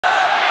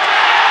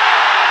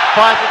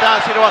Fires it down,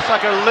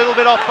 Siriwasaka a little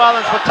bit off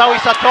balance, but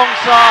thongsai.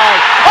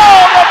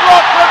 Oh, the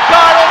block from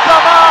Khairol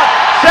Zaman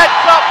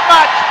sets up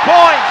match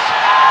point.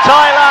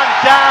 Thailand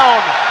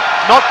down.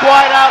 Not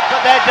quite out,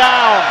 but they're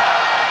down.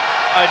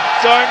 I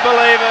don't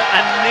believe it,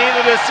 and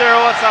neither does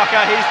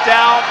Siriwasaka. He's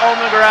down on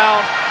the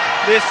ground.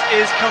 This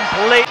is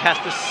complete. Has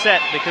to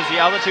set because the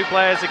other two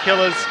players are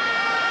killers.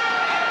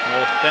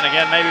 Well, then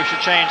again, maybe we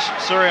should change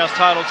Surya's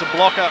title to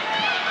blocker.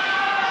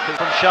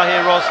 From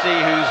Shahir Rosdi,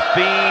 who's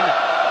been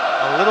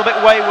a little bit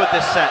wayward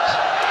this set.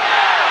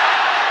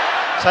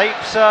 Tape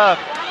serve,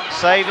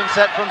 save and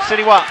set from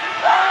Siriwa.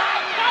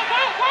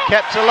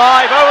 Kept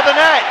alive over the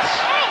net.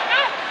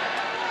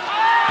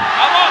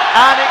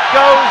 And it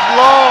goes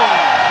long.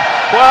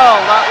 Well,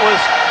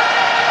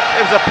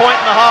 it was a point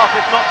and a half,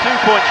 if not 2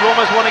 points. You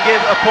almost want to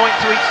give a point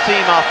to each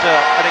team after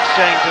an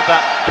exchange of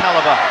that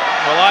caliber.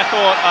 Well, I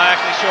thought I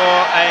actually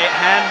saw a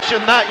hand.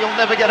 Shouldn't that, you'll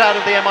never get out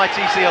of the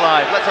MITC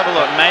alive. Let's have a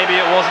look. But maybe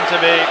it wasn't to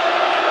be.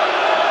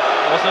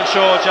 Wasn't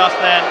sure just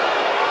then.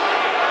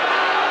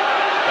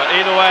 But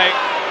either way,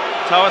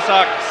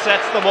 Tawasak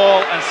sets the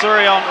ball and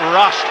Suryan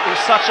rushed with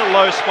such a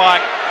low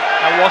spike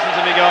and wasn't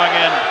to be going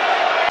in.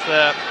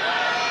 The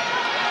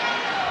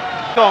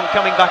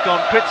coming back on,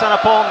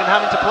 Kritsanapong and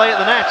having to play at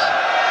the net.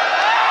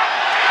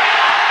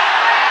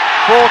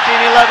 14-11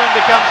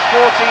 becomes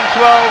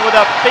 14-12 with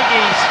a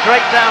biggie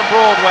straight down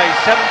Broadway,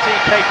 70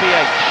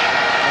 kph.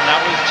 And that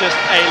was just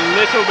a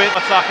little bit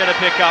Osaka to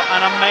pick up,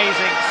 an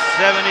amazing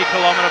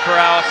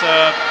 70km/h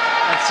serve.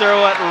 And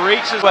Siriwat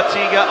reaches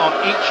Watiga on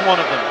each one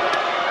of them.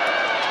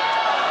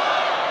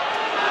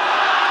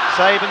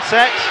 Save and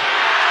set.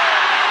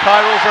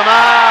 Khairol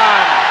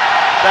Zaman.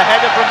 The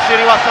header from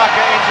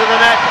Siriwasaka into the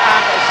net,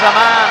 and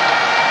Zaman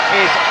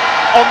is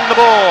on the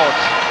board.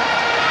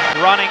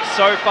 Running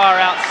so far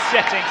out,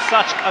 setting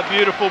such a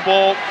beautiful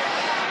ball.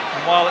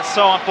 And while it's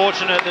so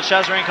unfortunate that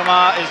Shazrin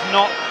Kamar is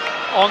not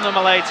on the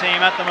Malay team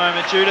at the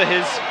moment due to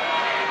his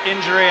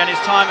injury and his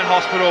time in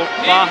hospital,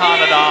 Farhan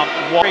Adam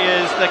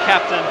is the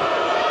captain.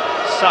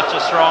 Such a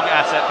strong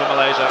asset for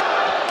Malaysia.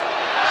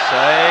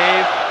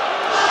 Save,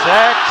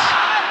 set.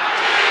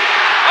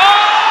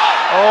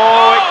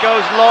 Oh, it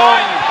goes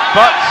long,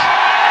 but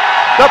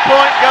the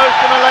point goes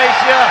to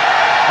Malaysia.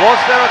 Was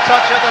there a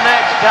touch at the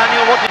net?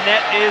 Daniel, what? The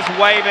net is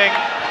waving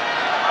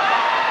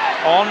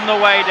on the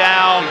way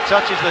down. He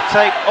touches the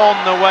tape on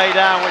the way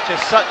down, which is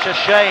such a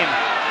shame.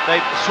 They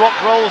swapped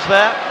roles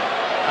there,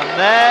 and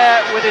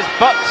there with his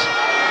butt,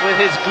 with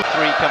his 3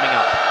 coming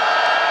up.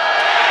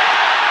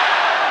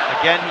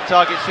 Again, he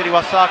targets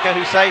Siriwasaka,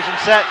 who saves and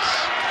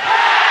sets.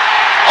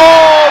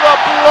 Oh, the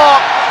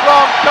block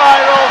from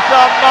Khairol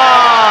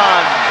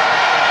Zaman.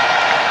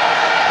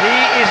 He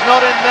is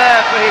not in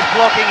there for his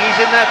blocking, he's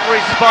in there for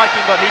his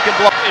spiking, but he can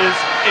block. Is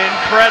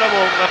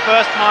incredible. The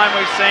first time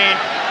we've seen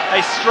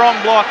a strong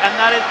block, and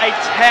that is a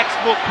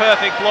textbook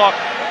perfect block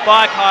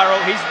by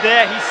Khairol. He's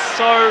there, he's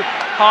so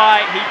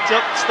high, he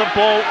dips the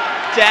ball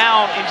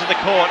down into the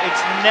court.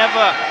 It's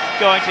never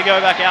going to go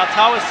back out.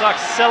 Tawasak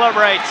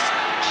celebrates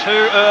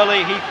too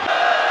early. He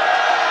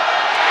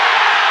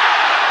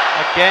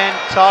again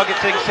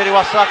targeting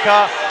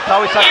Siriwasaka.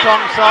 Tawasak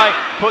thongsai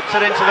puts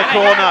it into the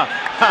corner,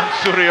 and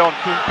Suryan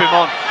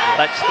Kumpimon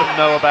lets them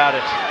know about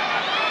it.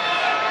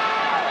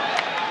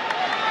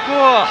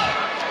 Oh,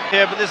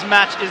 yeah, but this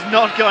match is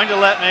not going to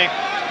let me.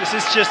 This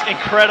is just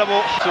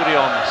incredible.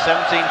 Suryan,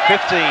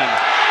 17-15.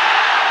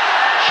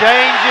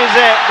 Changes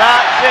it,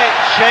 that's it,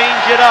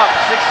 change it up,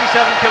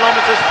 67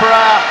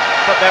 km/h,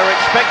 but they were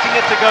expecting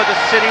it to go to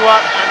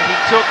Siriwat, and he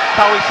took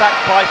Tawasak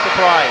by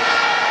surprise.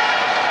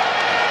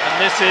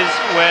 And this is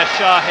where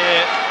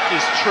Shahir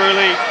is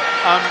truly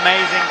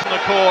amazing on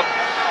the court.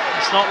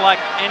 It's not like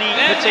any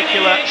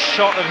particular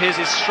shot of his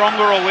is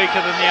stronger or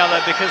weaker than the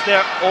other, because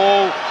they're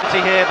all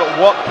here, but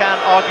what can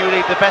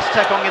arguably the best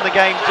tekong in the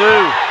game do?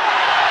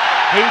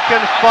 He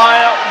can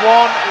fire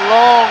one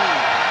long.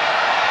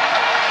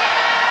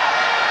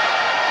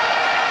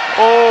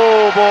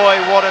 Oh boy,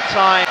 what a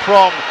time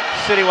from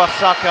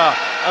Siriwasaka.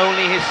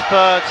 Only his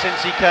third since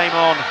he came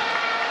on.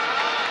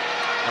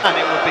 And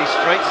it would be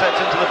straight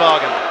sets into the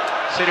bargain.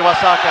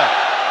 Siriwasaka.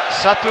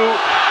 Satu,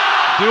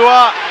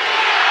 dua,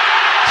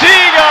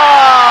 tiga!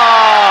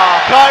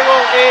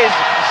 Khairol is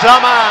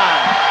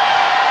Zaman.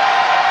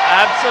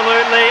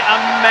 Absolutely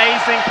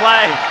amazing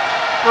play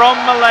from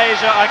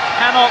Malaysia. I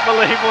cannot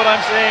believe what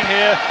I'm seeing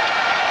here.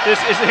 This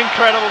is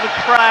incredible. The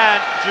crowd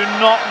do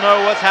not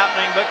know what's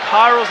happening, but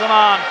Khairol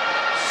Zaman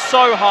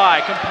so high,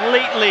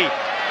 completely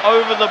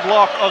over the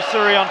block of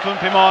Suryan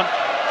Kumpimon,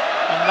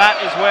 and that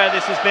is where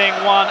this is being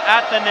won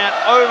at the net,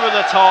 over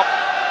the top,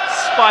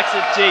 spikes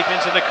it deep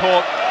into the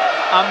court.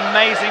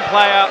 Amazing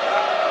player.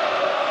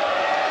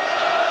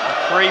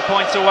 3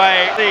 points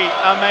away. The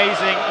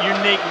amazing,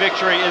 unique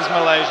victory is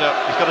Malaysia.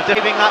 He's got a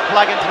giving that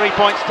flag in 3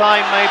 points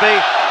time, maybe.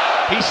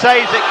 He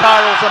saves it,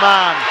 Khairol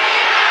Zaman.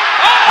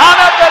 And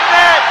at the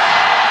net,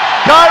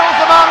 Khairol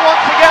Zaman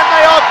once again.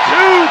 They are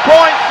 2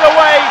 points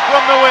away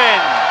from the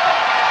win.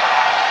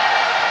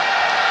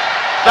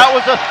 That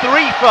was a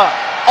threefer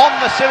on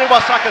the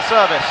Siriwasaka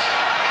service.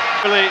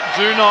 Really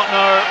do not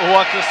know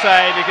what to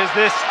say, because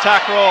this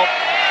takraw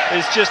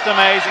is just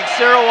amazing.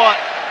 Sarawat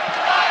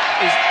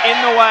is in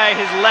the way,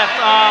 his left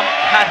arm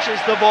catches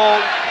the ball.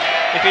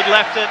 If he'd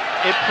left it,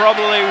 it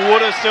probably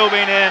would have still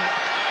been in,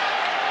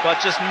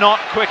 but just not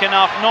quick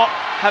enough, not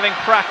having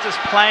practiced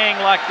playing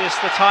like this.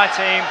 The Thai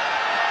team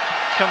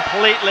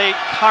completely,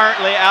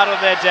 currently out of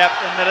their depth,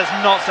 and that is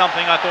not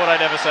something I thought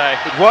I'd ever say.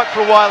 It worked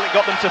for a while, it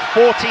got them to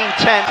 14-10.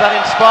 That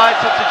inspired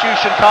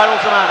substitution, khairol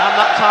zaman, and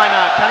that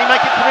timeout. Can he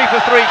make it 3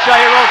 for 3?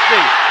 Shahir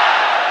Rosdi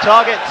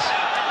targets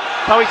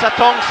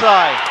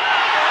thongsai.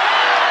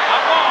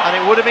 And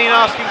it would have been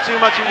asking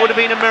too much, it would have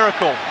been a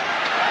miracle.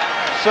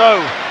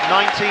 So,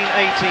 19-18,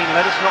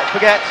 let us not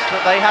forget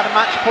that they had a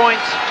match point,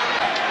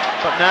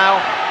 but now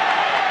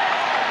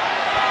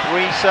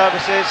 3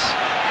 services,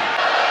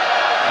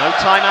 no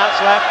timeouts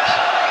left.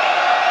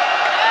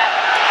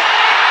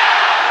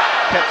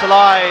 Kept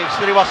alive,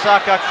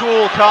 Sriwasaka,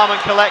 cool, calm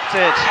and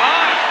collected.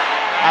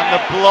 And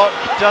the block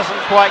doesn't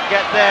quite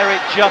get there,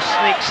 it just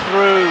sneaks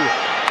through.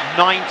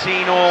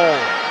 19 all.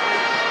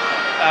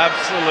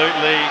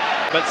 Absolutely.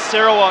 But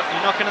Sarawat,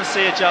 you're not going to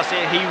see it just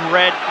yet. He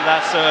read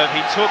that serve.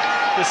 He took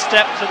the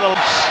step to the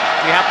left.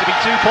 We have to be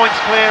 2 points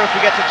clear. If we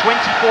get to 24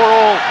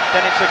 all,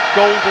 then it's a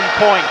golden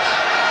point.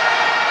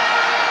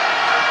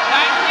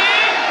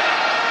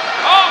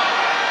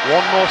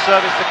 One more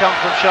service to come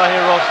from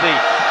Shahir Rosdi.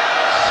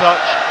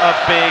 Such a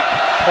big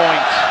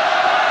point.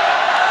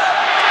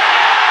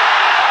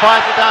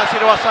 Fires it down,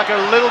 Sriwasaka a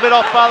little bit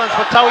off balance,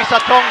 but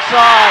thongsai.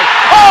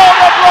 Oh,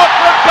 the block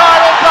from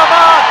khairol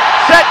zaman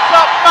sets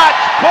up match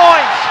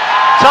point.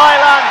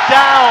 Thailand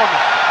down,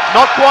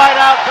 not quite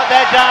out, but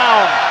they're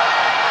down.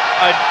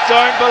 I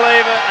don't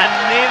believe it, and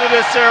neither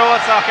does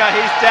Sriwasaka.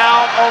 He's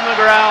down on the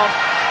ground.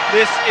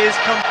 This is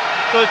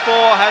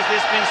before has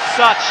this been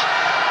such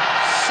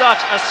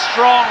a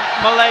strong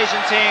Malaysian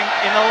team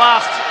in the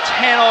last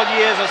 10 odd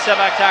years of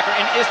sepak takraw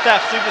in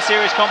ISTAF Super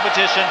Series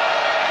competition.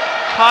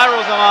 Khairol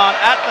zaman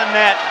at the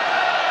net,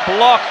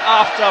 block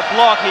after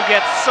block. He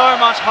gets so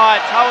much height.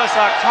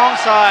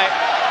 Thongsai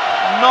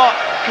not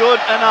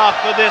good enough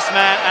for this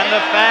man, and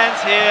the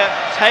fans here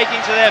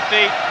taking to their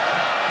feet.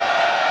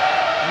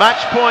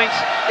 Match point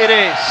it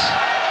is.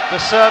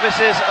 The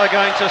services are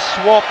going to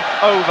swap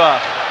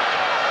over.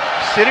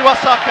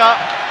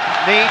 Sriwasaka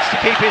needs to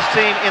keep his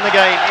team in the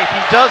game. If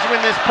he does win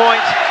this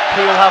point,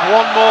 he will have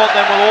one more,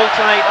 then we'll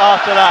alternate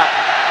after that.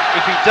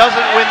 If he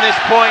doesn't win this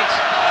point,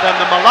 then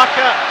the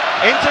Malacca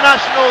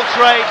International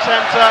Trade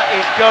Centre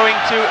is going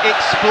to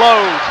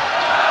explode.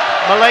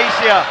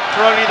 Malaysia,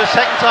 for only the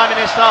 2nd time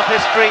in their staff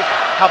history,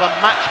 have a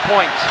match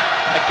point.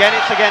 Again,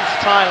 it's against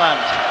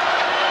Thailand.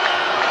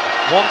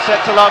 1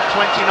 set to love,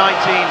 2019,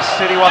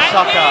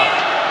 Sriwasaka.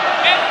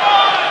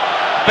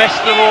 Best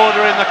of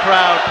order in the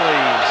crowd,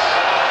 please.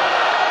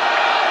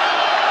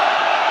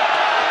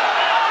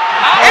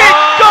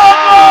 It's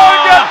gone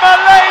wrong, and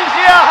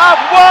Malaysia have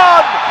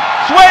won!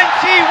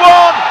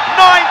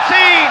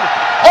 21-19.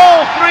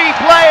 All 3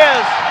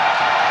 players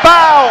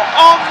bow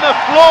on the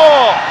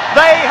floor.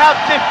 They have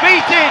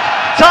defeated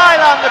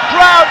Thailand. The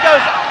crowd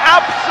goes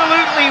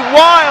absolutely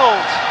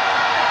wild.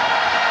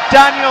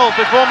 Daniel,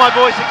 before my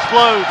voice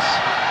explodes.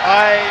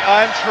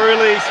 I'm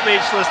truly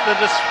speechless. The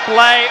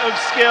display of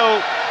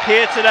skill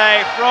here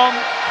today from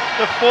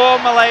the 4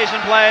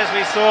 Malaysian players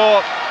we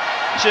saw,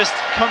 just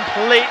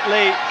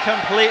completely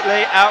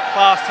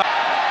outclassed.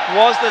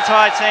 Was the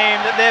Thai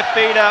team that their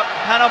feet up,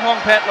 Panapong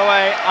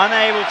Petlaway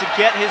unable to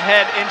get his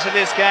head into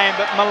this game,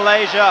 but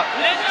Malaysia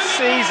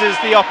seizes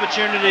the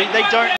opportunity. They don't